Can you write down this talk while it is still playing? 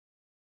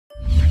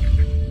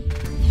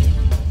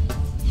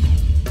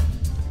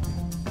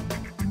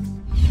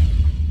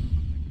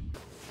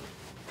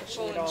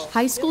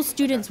High school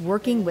students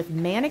working with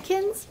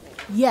mannequins?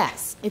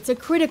 Yes, it's a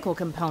critical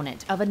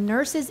component of a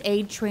nurse's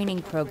aide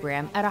training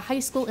program at a high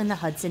school in the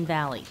Hudson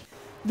Valley.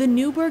 The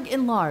Newburgh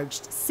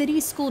Enlarged City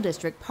School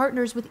District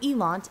partners with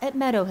Elant at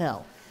Meadow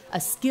Hill,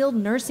 a skilled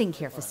nursing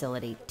care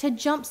facility, to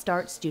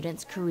jumpstart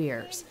students'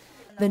 careers.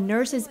 The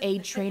Nurses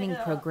Aid Training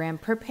Program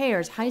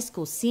prepares high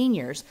school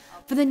seniors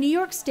for the New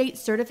York State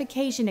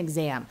certification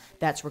exam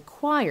that's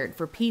required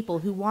for people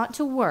who want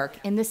to work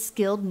in the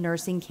skilled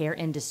nursing care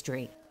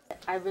industry.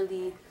 I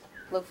really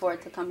look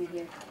forward to coming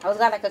here. I was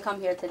glad I could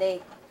come here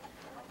today.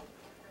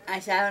 I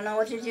said, I don't know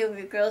what to do if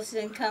you girls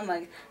didn't come,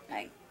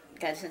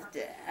 because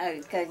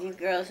you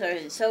girls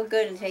are so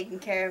good in taking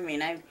care of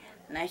me, and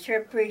I sure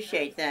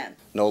appreciate that.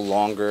 No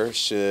longer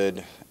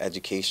should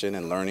education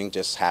and learning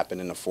just happen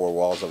in the four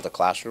walls of the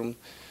classroom.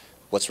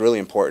 What's really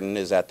important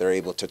is that they're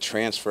able to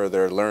transfer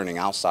their learning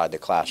outside the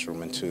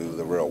classroom into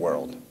the real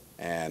world,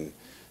 and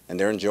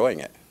they're enjoying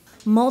it.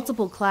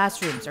 Multiple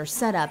classrooms are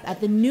set up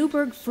at the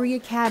Newburgh Free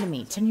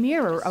Academy to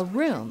mirror a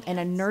room in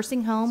a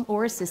nursing home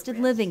or assisted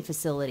living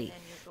facility,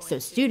 so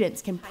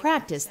students can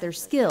practice their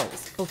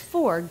skills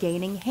before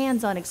gaining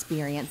hands-on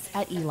experience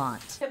at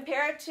Elant.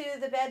 Compare it to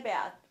the bed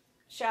bath.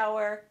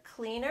 Shower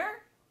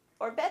cleaner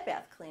or bed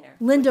bath cleaner?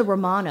 Linda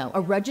Romano,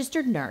 a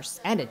registered nurse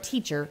and a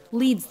teacher,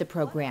 leads the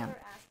program.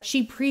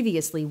 She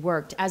previously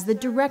worked as the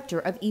director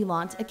of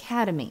Elant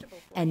Academy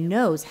and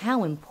knows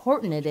how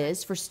important it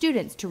is for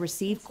students to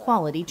receive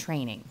quality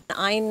training.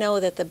 I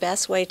know that the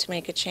best way to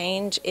make a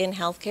change in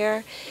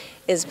healthcare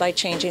is by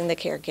changing the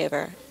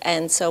caregiver.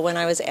 And so when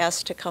I was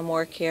asked to come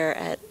work here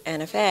at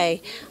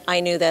NFA, I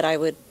knew that I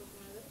would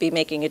be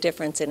making a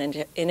difference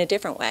in a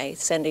different way,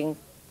 sending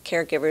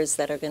caregivers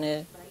that are going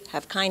to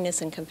have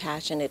kindness and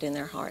compassionate in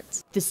their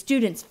hearts. The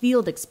students'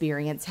 field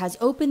experience has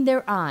opened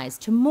their eyes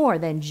to more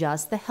than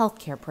just the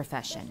healthcare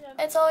profession.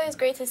 It's always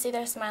great to see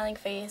their smiling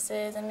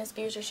faces, and Miss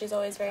Buescher, she's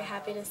always very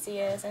happy to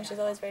see us, and she's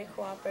always very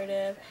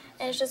cooperative.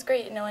 And it's just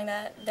great knowing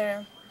that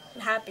they're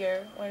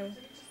happier when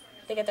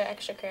they get their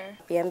extra care.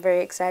 I'm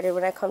very excited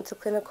when I come to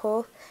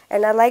clinical,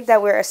 and I like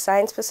that we're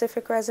assigned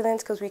specific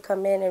residents because we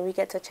come in and we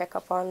get to check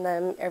up on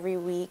them every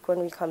week when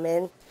we come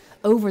in.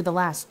 Over the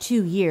last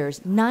 2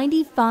 years,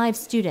 95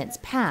 students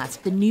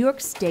passed the New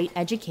York State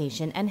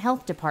Education and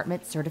Health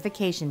Department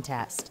certification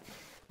test.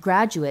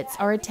 Graduates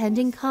are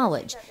attending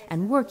college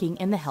and working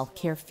in the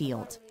healthcare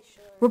field.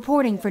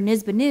 Reporting for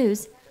NYSBA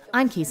News,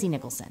 I'm Casey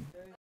Nicholson.